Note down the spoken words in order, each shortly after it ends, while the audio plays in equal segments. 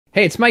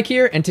Hey, it's Mike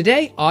here, and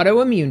today,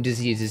 autoimmune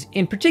diseases.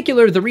 In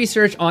particular, the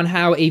research on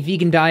how a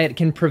vegan diet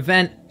can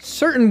prevent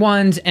certain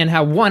ones and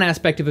how one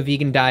aspect of a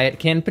vegan diet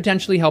can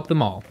potentially help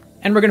them all.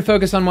 And we're going to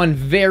focus on one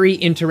very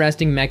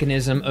interesting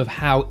mechanism of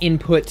how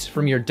inputs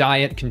from your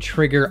diet can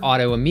trigger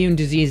autoimmune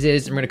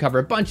diseases. And we're going to cover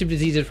a bunch of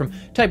diseases from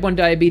type 1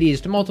 diabetes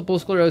to multiple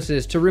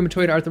sclerosis to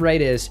rheumatoid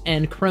arthritis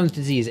and Crohn's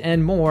disease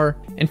and more.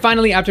 And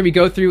finally, after we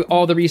go through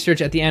all the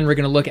research at the end, we're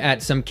going to look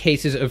at some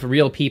cases of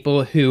real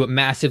people who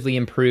massively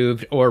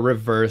improved or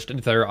reversed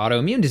their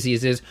autoimmune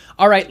diseases.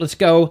 All right, let's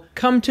go.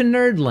 Come to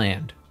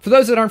Nerdland. For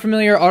those that aren't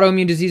familiar,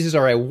 autoimmune diseases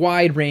are a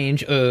wide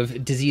range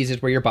of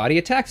diseases where your body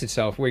attacks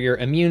itself, where your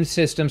immune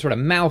system sort of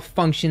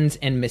malfunctions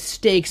and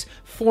mistakes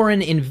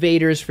foreign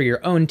invaders for your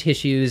own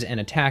tissues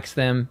and attacks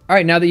them. All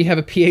right, now that you have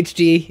a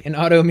PhD in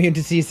autoimmune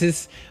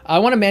diseases, I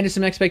want to manage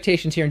some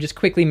expectations here and just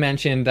quickly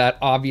mention that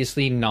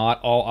obviously not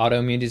all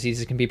autoimmune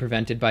diseases can be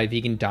prevented by a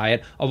vegan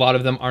diet. A lot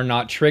of them are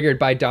not triggered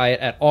by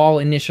diet at all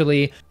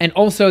initially. And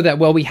also that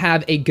while we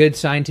have a good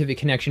scientific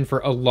connection for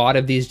a lot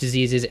of these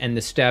diseases and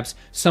the steps,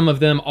 some of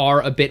them are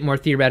a bit more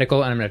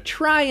theoretical, and I'm going to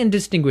try and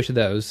distinguish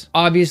those.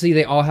 Obviously,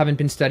 they all haven't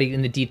been studied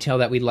in the detail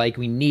that we'd like.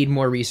 We need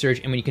more research,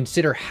 and when you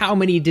consider how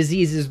many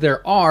diseases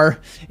there are,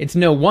 it's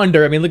no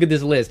wonder. I mean, look at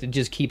this list. It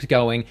just keeps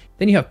going.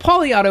 Then you have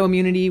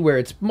polyautoimmunity, where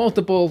it's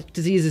multiple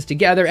diseases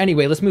together.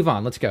 Anyway, let's move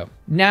on. Let's go.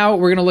 Now,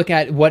 we're going to look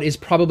at what is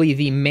probably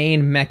the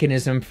main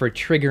mechanism for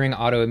triggering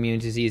autoimmune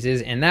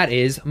diseases, and that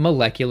is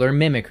molecular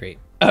mimicry.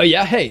 Oh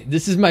yeah, hey,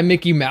 this is my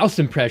Mickey Mouse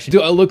impression.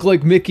 Do I look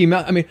like Mickey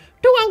Mouse? I mean,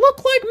 do I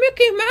look like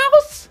Mickey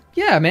Mouse?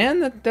 Yeah,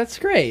 man, that's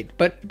great.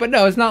 But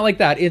no, it's not like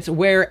that. It's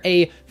where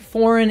a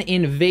foreign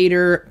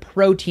invader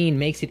protein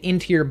makes it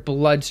into your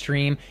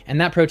bloodstream, and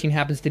that protein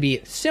happens to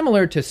be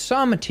similar to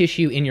some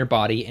tissue in your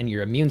body, and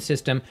your immune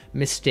system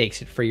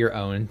mistakes it for your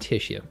own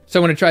tissue. So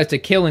when it tries to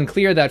kill and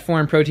clear that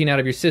foreign protein out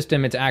of your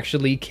system, it's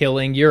actually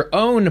killing your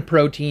own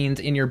proteins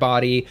in your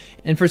body.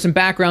 And for some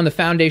background, the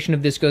foundation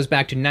of this goes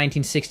back to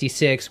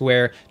 1966,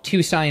 where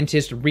two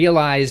scientists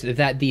realized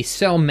that the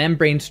cell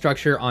membrane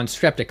structure on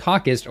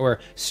Streptococcus, or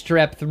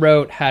strep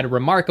throat, had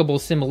remarkable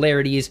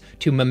similarities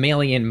to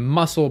mammalian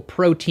muscle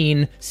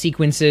protein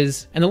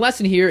sequences. And the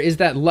lesson here is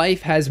that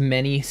life has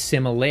many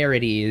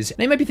similarities.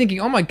 They might be thinking,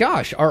 oh my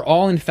gosh, are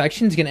all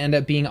infections going to end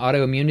up being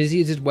autoimmune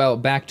diseases? Well,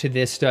 back to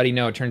this study,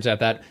 no, it turns out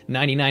that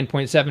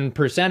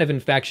 99.7% of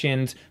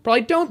infections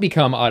probably don't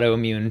become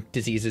autoimmune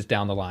diseases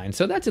down the line.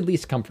 So that's at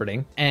least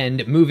comforting.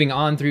 And moving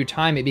on through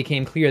time, it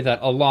became clear that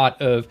a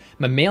lot of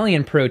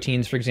mammalian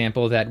proteins, for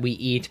example, that we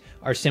eat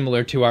are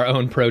similar to our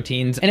own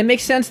proteins. And it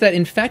makes sense that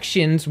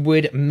infections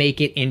would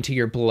make it into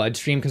your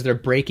bloodstream because they're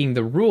breaking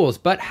the rules.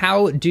 But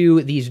how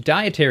do these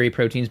dietary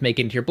proteins make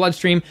it into your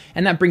bloodstream?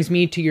 And that brings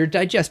me to your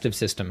digestive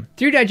system.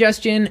 Through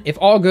digestion, if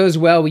all goes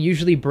well, we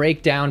usually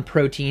break down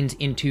proteins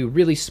into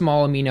really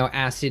small amino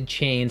acid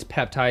chains,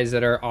 peptides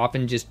that are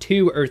often just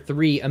 2 or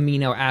 3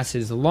 amino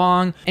acids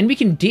long. And we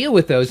can deal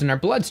with those in our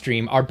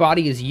bloodstream. Our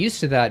body is used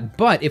to that.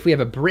 But if we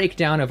have a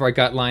breakdown of our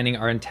gut lining,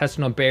 our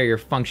intestinal barrier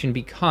function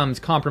becomes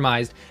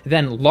compromised,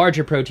 then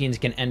larger proteins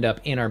can end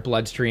up in our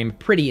bloodstream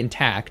pretty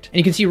intact. And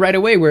you can see right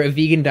away where a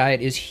vegan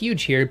diet is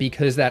huge here,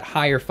 because that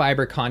higher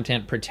fiber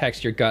content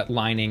protects your gut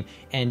lining.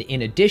 And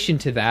in addition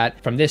to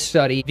that, from this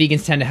study,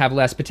 vegans tend to have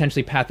less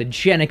potentially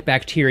pathogenic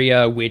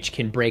bacteria, which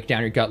can break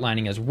down your gut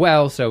lining as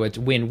well, so it's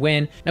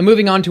win-win. Now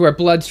moving on to our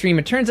bloodstream,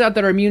 it turns out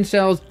that our immune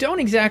cells don't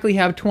exactly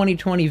have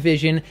 20/20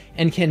 vision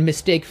and can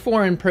mistake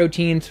foreign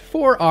proteins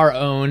for our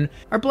own.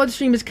 Our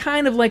bloodstream is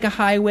kind of like a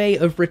highway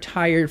of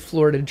retired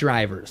Florida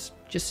drivers.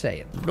 Just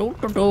saying.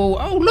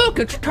 Oh, look,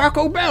 it's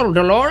Taco Bell,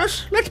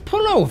 Dolores. Let's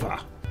pull over.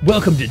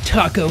 Welcome to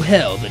Taco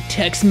Hell, the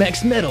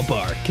Tex-Mex metal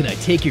bar. Can I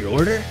take your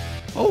order?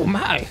 Oh,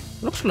 my.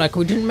 Looks like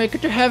we didn't make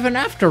it to heaven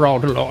after all,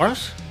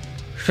 Dolores.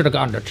 Should have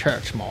gone to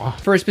church more.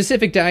 For a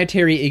specific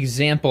dietary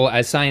example,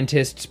 as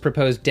scientists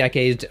proposed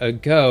decades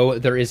ago,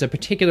 there is a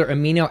particular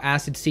amino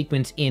acid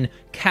sequence in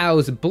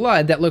cow's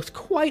blood that looks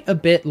quite a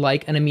bit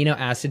like an amino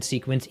acid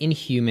sequence in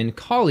human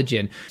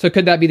collagen. So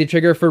could that be the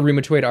trigger for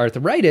rheumatoid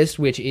arthritis,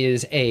 which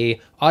is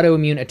a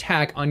autoimmune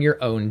attack on your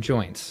own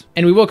joints?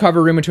 And we will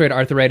cover rheumatoid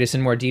arthritis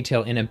in more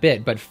detail in a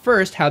bit, but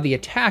first, how the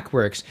attack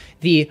works.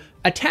 The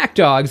attack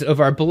dogs of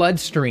our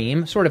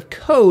bloodstream sort of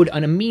code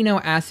an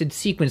amino acid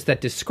sequence that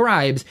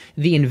describes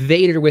the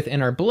invader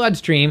within our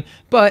bloodstream,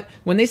 but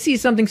when they see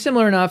something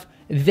similar enough,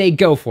 they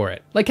go for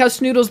it. Like how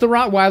Snoodles the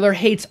Rottweiler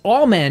hates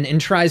all men and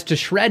tries to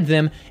shred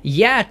them.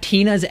 Yeah,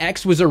 Tina's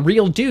ex was a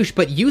real douche,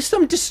 but use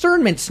some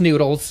discernment,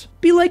 Snoodles.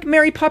 Be like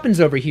Mary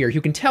Poppins over here,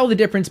 who can tell the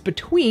difference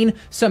between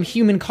some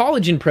human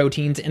collagen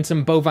proteins and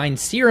some bovine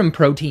serum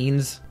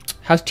proteins.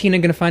 How's Tina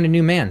gonna find a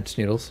new man,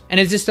 Snoodles? And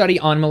as this study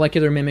on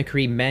molecular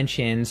mimicry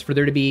mentions, for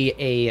there to be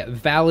a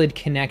valid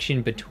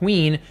connection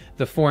between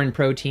the foreign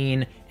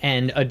protein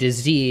and a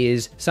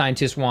disease,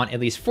 scientists want at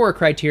least 4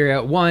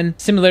 criteria. 1,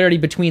 similarity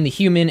between the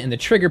human and the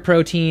trigger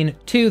protein.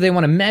 2, they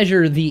want to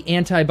measure the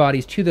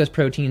antibodies to those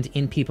proteins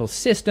in people's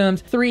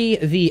systems. 3,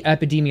 the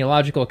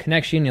epidemiological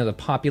connection, the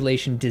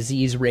population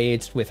disease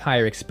rates with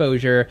higher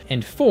exposure.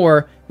 And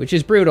 4, which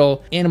is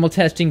brutal, animal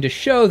testing to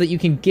show that you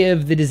can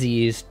give the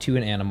disease to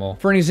an animal.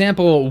 For an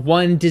example,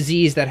 one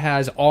disease that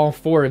has all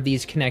 4 of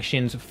these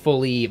connections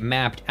fully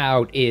mapped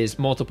out is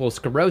multiple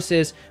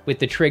sclerosis with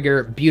the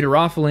trigger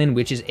butyrophilin,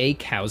 which is a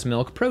cow's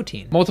milk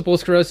protein. Multiple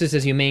sclerosis,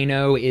 as you may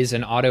know, is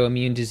an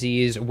autoimmune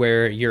disease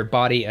where your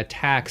body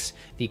attacks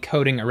the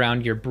coating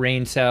around your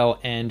brain cell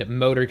and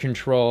motor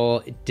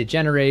control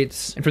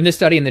degenerates. And from this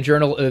study in the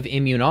Journal of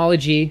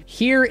Immunology,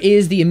 here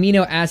is the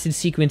amino acid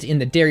sequence in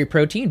the dairy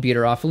protein,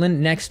 butyrophilin,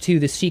 next to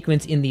the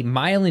sequence in the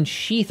myelin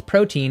sheath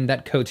protein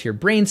that coats your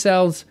brain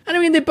cells. And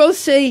I mean, they both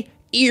say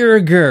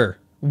Irger.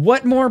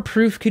 What more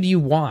proof could you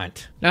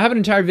want? Now, I have an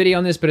entire video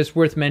on this, but it's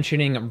worth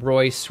mentioning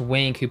Roy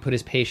Swank, who put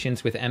his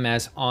patients with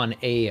MS on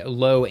a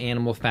low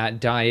animal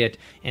fat diet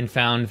and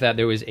found that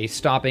there was a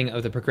stopping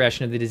of the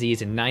progression of the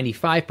disease in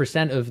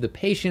 95% of the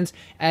patients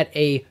at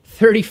a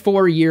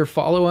 34-year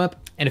follow-up.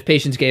 And if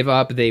patients gave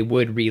up, they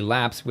would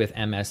relapse with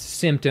MS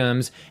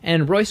symptoms.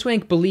 And Roy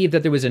Swank believed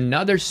that there was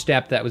another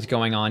step that was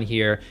going on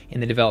here in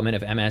the development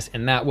of MS,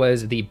 and that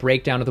was the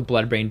breakdown of the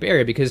blood-brain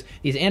barrier, because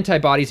these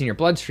antibodies in your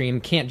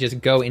bloodstream can't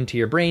just go into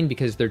your brain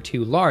because they're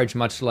too large,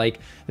 much like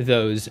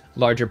those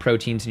larger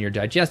proteins in your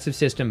digestive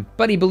system.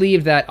 But he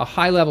believed that a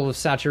high level of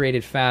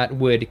saturated fat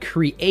would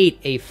create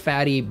a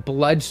fatty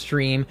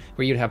bloodstream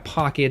where you'd have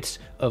pockets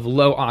of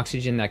low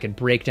oxygen that could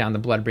break down the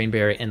blood-brain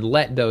barrier and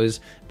let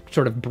those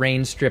sort of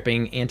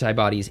brain-stripping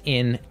antibodies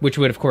in, which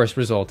would, of course,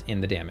 result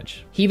in the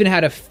damage. He even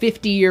had a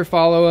 50-year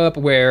follow-up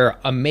where,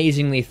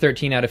 amazingly,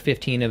 13 out of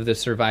 15 of the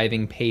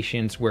surviving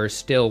patients were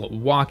still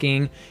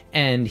walking,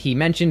 and he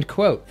mentioned,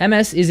 quote,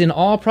 MS is in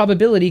all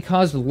probability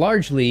caused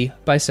largely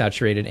by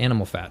saturated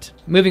animal fat.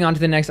 Moving on to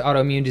the next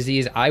autoimmune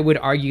disease, I would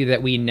argue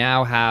that we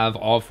now have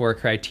all 4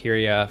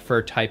 criteria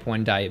for type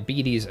 1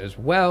 diabetes as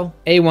well.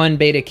 A1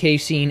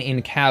 beta-casein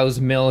in cow's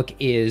milk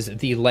is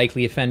the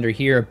likely offender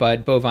here,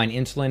 but bovine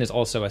insulin is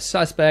also a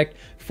suspect.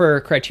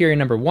 For criteria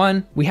number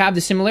 1, we have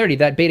the similarity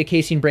that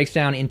beta-casein breaks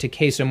down into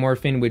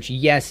casomorphin, which,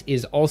 yes,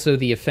 is also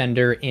the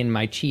offender in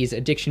my cheese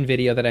addiction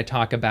video that I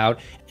talk about,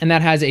 and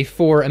that has a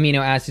 4 amino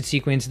acid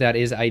sequence that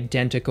is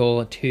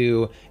identical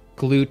to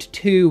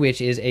GLUT2, which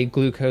is a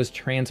glucose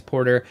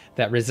transporter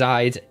that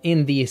resides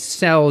in the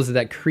cells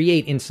that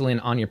create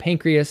insulin on your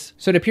pancreas.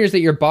 So it appears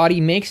that your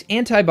body makes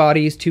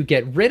antibodies to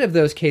get rid of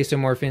those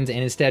casomorphins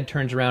and instead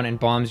turns around and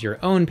bombs your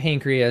own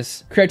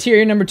pancreas.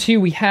 Criteria number 2,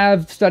 we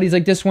have studies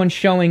like this one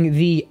showing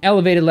the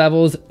elevated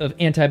levels of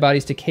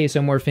antibodies to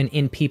casomorphin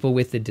in people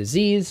with the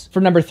disease.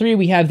 For number 3,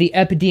 we have the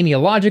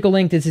epidemiological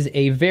link. This is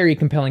a very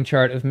compelling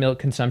chart of milk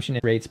consumption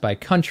rates by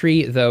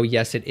country, though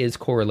yes, it is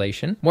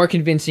correlation. More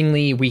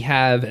convincingly, we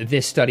have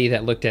this study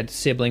that looked at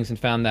siblings and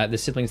found that the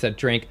siblings that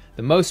drank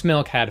the most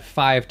milk had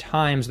 5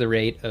 times the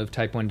rate of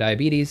type 1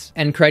 diabetes.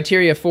 And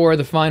criteria 4,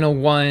 the final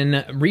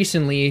one,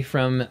 recently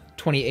from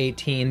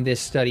 2018,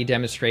 this study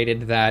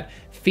demonstrated that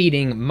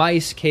feeding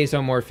mice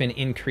casomorphin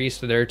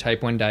increased their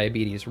type 1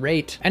 diabetes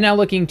rate. And now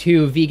looking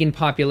to vegan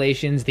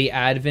populations, the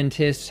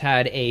Adventists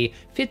had a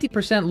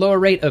 50% lower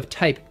rate of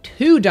type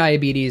 2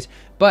 diabetes,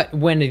 but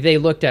when they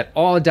looked at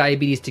all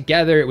diabetes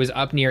together, it was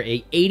up near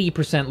a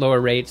 80%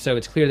 lower rate, so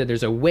it's clear that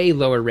there's a way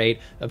lower rate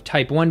of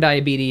type 1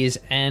 diabetes,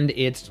 and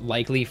it's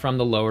likely from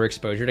the lower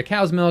exposure to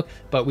cow's milk,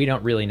 but we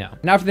don't really know.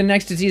 Now for the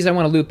next disease, I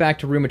want to loop back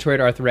to rheumatoid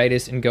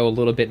arthritis and go a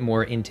little bit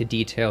more into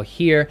detail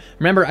here.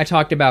 Remember, I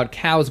talked about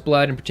cow's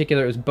blood, in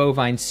particular it was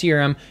bovine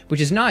serum,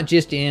 which is not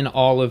just in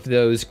all of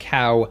those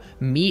cow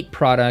meat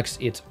products,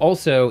 it's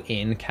also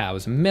in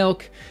cow's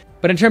milk.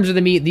 But in terms of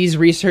the meat, these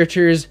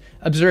researchers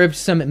observed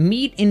some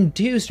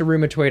meat-induced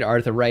rheumatoid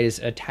arthritis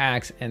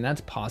attacks, and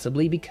that's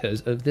possibly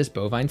because of this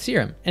bovine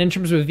serum. And in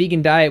terms of a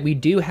vegan diet, we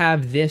do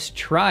have this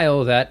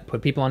trial that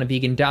put people on a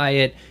vegan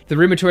diet. The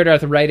rheumatoid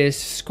arthritis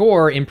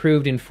score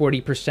improved in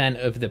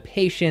 40% of the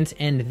patients,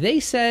 and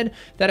they said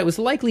that it was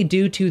likely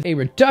due to a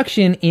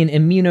reduction in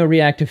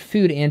immunoreactive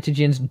food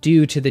antigens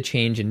due to the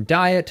change in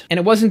diet. And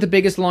it wasn't the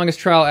biggest, longest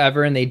trial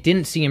ever, and they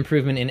didn't see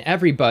improvement in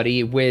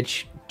everybody,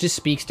 which just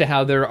speaks to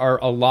how there are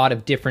a lot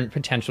of different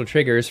potential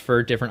triggers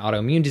for different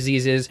autoimmune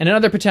diseases. And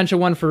another potential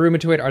one for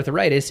rheumatoid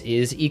arthritis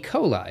is E.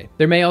 coli.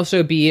 There may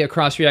also be a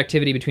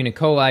cross-reactivity between E.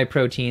 coli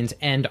proteins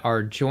and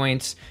our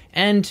joints.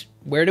 And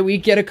where do we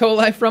get E.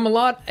 coli from a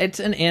lot? It's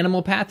an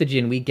animal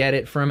pathogen. We get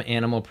it from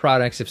animal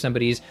products. If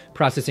somebody's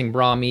processing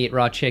raw meat,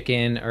 raw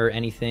chicken, or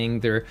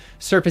anything, their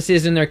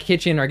surfaces in their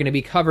kitchen are going to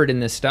be covered in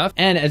this stuff.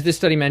 And as this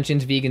study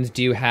mentions, vegans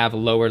do have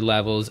lower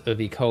levels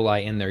of E.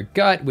 coli in their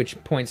gut,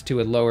 which points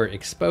to a lower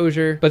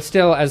exposure. But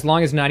still, as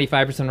long as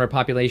 95% of our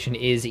population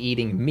is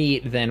eating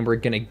meat, then we're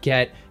going to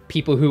get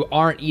people who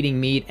aren't eating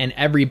meat and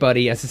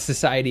everybody as a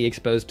society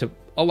exposed to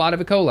a lot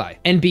of E. coli.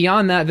 And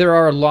beyond that, there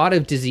are a lot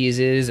of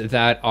diseases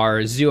that are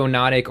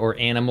zoonotic or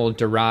animal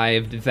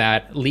derived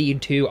that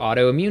lead to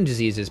autoimmune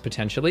diseases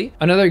potentially.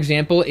 Another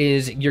example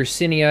is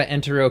Yersinia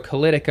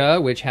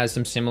enterocolitica, which has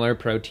some similar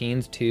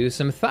proteins to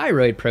some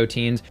thyroid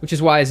proteins, which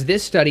is why, as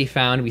this study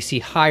found, we see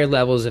higher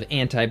levels of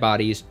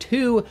antibodies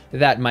to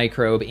that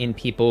microbe in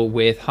people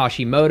with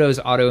Hashimoto's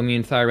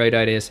autoimmune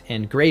thyroiditis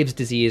and Graves'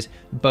 disease,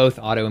 both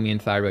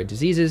autoimmune thyroid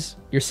diseases.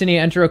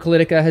 Yersinia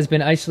enterocolitica has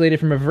been isolated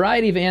from a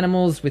variety of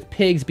animals, with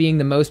pigs being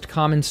the most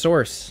common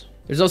source.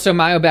 There's also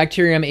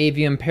Mycobacterium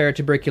avium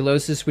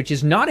paratuberculosis, which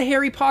is not a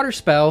Harry Potter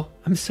spell.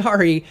 I'm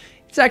sorry.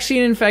 It's actually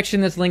an infection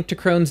that's linked to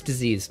Crohn's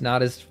disease.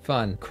 Not as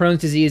fun. Crohn's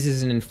disease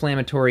is an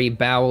inflammatory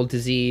bowel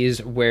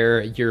disease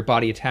where your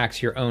body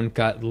attacks your own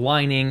gut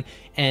lining,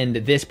 and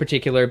this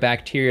particular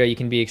bacteria you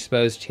can be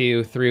exposed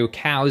to through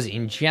cows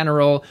in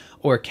general,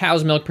 or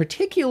cow's milk,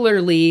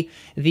 particularly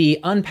the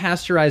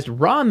unpasteurized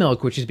raw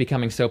milk, which is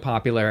becoming so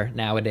popular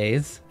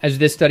nowadays. As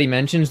this study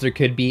mentions, there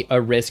could be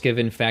a risk of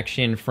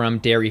infection from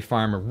dairy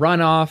farm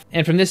runoff,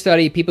 and from this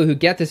study, people who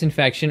get this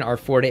infection are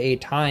 4 to 8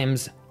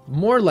 times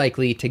more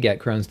likely to get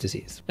Crohn's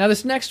disease. Now,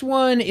 this next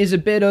one is a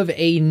bit of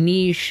a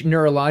niche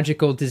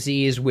neurological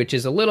disease, which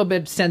is a little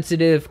bit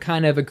sensitive,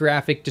 kind of a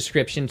graphic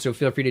description, so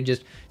feel free to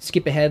just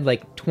skip ahead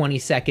like 20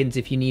 seconds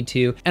if you need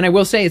to. And I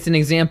will say it's an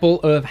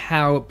example of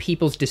how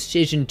people's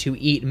decision to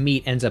eat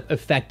meat ends up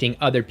affecting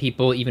other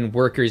people, even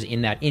workers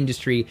in that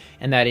industry,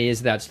 and that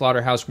is that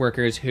slaughterhouse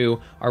workers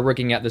who are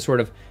working at the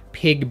sort of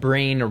pig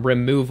brain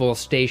removal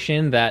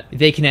station, that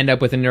they can end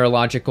up with a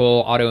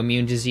neurological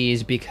autoimmune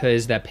disease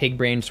because that pig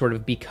brain sort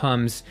of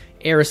becomes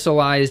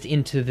aerosolized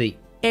into the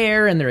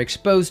air and they're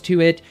exposed to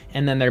it,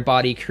 and then their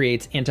body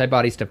creates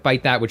antibodies to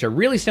fight that, which are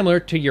really similar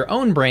to your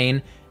own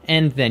brain,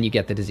 and then you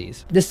get the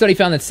disease. This study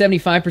found that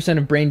 75%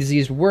 of brain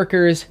diseased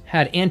workers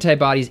had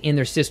antibodies in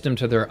their system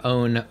to their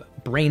own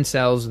brain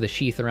cells, the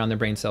sheath around their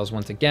brain cells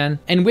once again.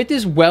 And with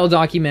this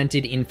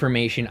well-documented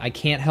information, I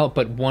can't help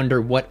but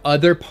wonder what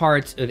other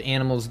parts of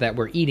animals that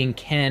we're eating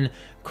can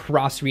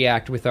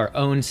cross-react with our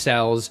own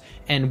cells,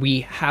 and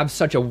we have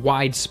such a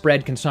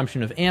widespread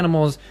consumption of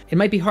animals, it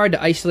might be hard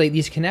to isolate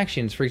these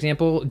connections. For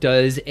example,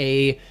 does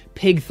a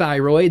pig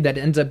thyroid that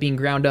ends up being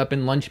ground up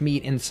in lunch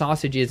meat and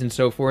sausages and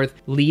so forth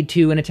lead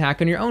to an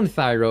attack on your own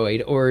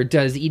thyroid? Or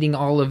does eating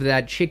all of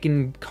that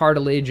chicken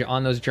cartilage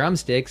on those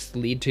drumsticks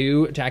lead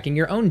to attacking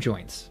your own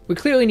joints? We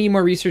clearly need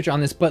more research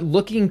on this, but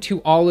looking to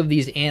all of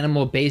these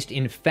animal-based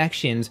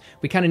infections,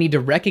 we kind of need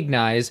to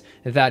recognize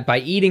that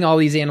by eating all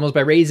these animals,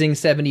 by raising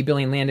 70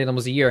 billion land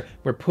animals a year,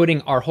 we're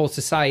putting our whole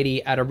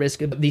society at a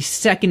risk of the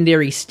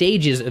secondary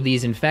stages of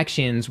these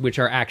infections, which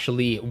are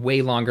actually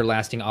way longer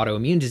lasting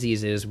autoimmune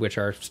diseases, which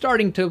are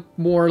starting to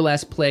more or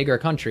less plague our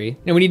country.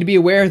 Now, we need to be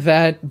aware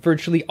that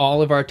virtually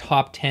all of our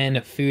top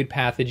 10 food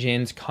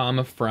pathogens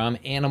come from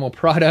animal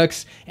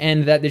products,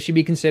 and that this should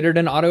be considered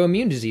an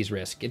autoimmune disease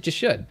risk. It just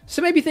should.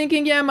 So maybe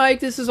thinking, yeah,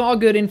 Mike, this is all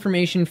good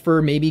information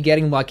for maybe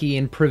getting lucky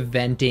and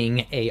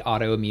preventing a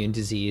autoimmune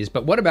disease,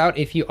 but what about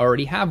if you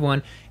already have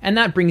one? And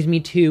that brings me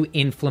to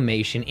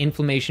inflammation.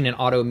 Inflammation and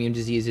autoimmune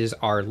diseases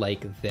are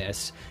like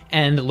this.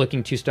 And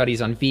looking to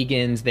studies on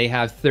vegans, they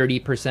have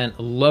 30%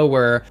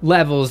 lower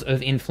levels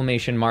of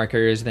inflammation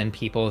markers than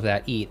people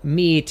that eat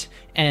meat.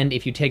 And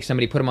if you take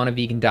somebody, put them on a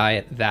vegan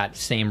diet, that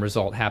same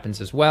result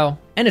happens as well.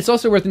 And it's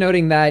also worth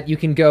noting that you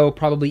can go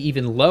probably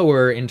even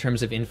lower in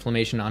terms of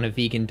inflammation on a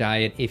vegan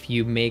diet if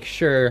you make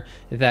sure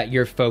that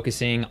you're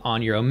focusing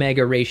on your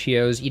omega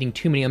ratios, eating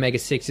too many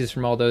omega-6s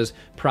from all those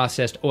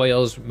processed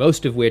oils,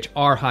 most of which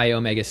are high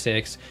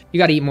omega-6. You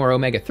got to eat more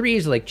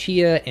omega-3s like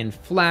chia and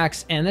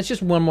flax, and that's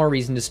just one more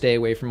reason to stay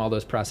away from all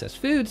those processed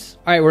foods.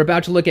 All right, we're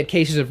about to look at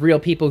cases of real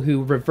people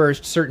who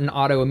reversed certain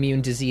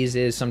autoimmune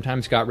diseases,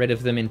 sometimes got rid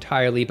of them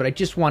entirely, but I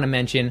just want to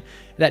mention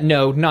that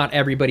no, not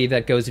everybody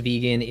that goes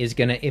vegan is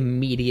going to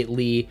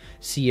immediately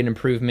see an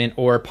improvement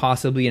or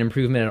possibly an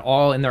improvement at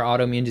all in their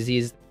autoimmune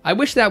disease. I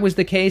wish that was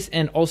the case,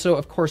 and also,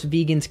 of course,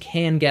 vegans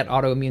can get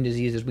autoimmune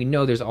diseases. We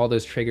know there's all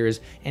those triggers,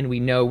 and we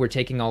know we're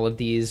taking all of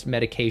these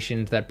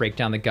medications that break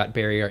down the gut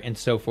barrier and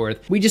so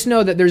forth. We just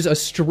know that there's a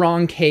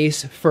strong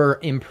case for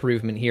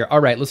improvement here. All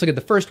right, let's look at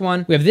the first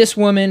one. We have this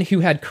woman who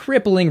had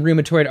crippling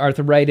rheumatoid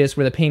arthritis,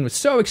 where the pain was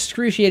so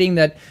excruciating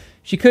that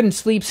she couldn't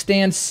sleep,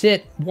 stand,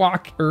 sit,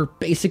 walk, or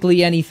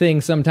basically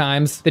anything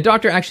sometimes. The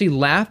doctor actually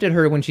laughed at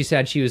her when she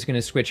said she was going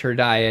to switch her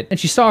diet, and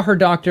she saw her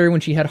doctor when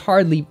she had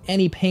hardly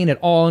any pain at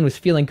all and was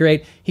feeling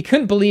great. He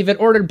couldn't believe it,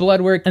 ordered blood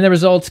work, and the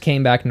results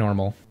came back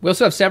normal. We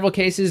also have several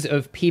cases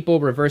of people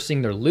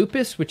reversing their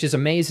lupus, which is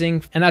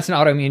amazing, and that's an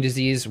autoimmune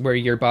disease where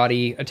your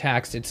body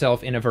attacks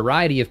itself in a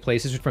variety of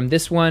places. From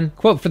this one,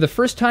 quote, "For the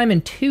first time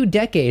in 2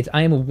 decades,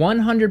 I am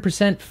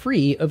 100%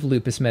 free of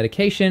lupus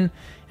medication."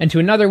 And to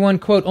another one,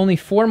 quote, "Only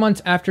 4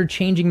 months after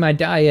changing my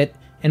diet,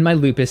 and my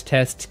lupus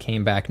tests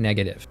came back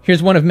negative.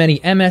 Here's one of many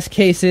MS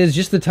cases,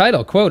 just the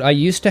title, quote, "I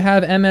used to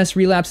have MS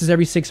relapses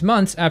every 6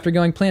 months. After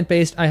going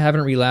plant-based, I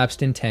haven't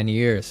relapsed in 10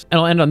 years. And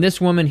I'll end on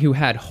this woman who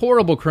had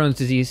horrible Crohn's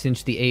disease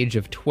since the age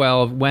of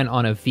 12, went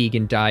on a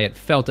vegan diet,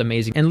 felt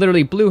amazing, and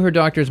literally blew her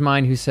doctor's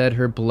mind, who said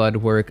her blood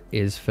work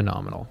is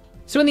phenomenal."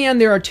 So in the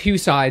end, there are two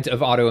sides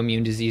of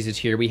autoimmune diseases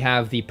here. We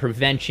have the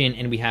prevention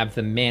and we have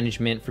the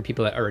management for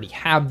people that already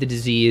have the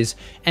disease.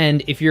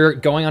 And if you're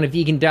going on a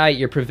vegan diet,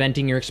 you're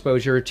preventing your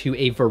exposure to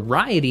a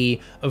variety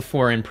of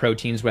foreign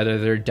proteins, whether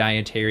they're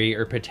dietary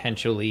or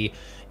potentially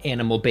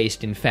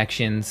animal-based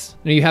infections.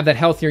 Now, you have that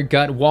healthier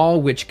gut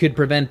wall, which could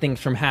prevent things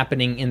from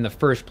happening in the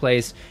first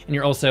place. And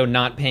you're also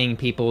not paying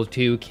people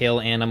to kill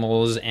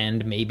animals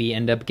and maybe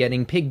end up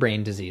getting pig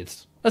brain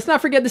disease. Let's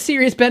not forget the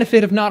serious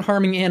benefit of not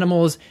harming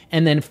animals,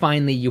 and then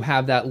finally you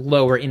have that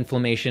lower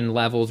inflammation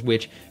levels,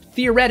 which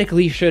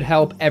theoretically should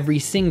help every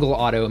single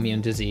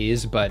autoimmune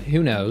disease, but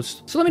who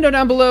knows? So let me know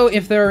down below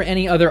if there are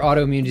any other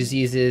autoimmune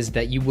diseases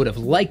that you would have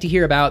liked to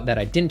hear about that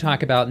I didn't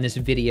talk about in this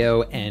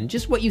video, and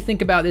just what you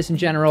think about this in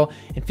general.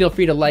 And feel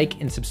free to like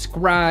and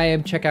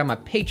subscribe, check out my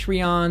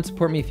Patreon,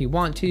 support me if you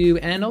want to,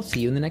 and I'll see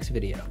you in the next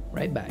video.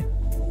 Right, bye.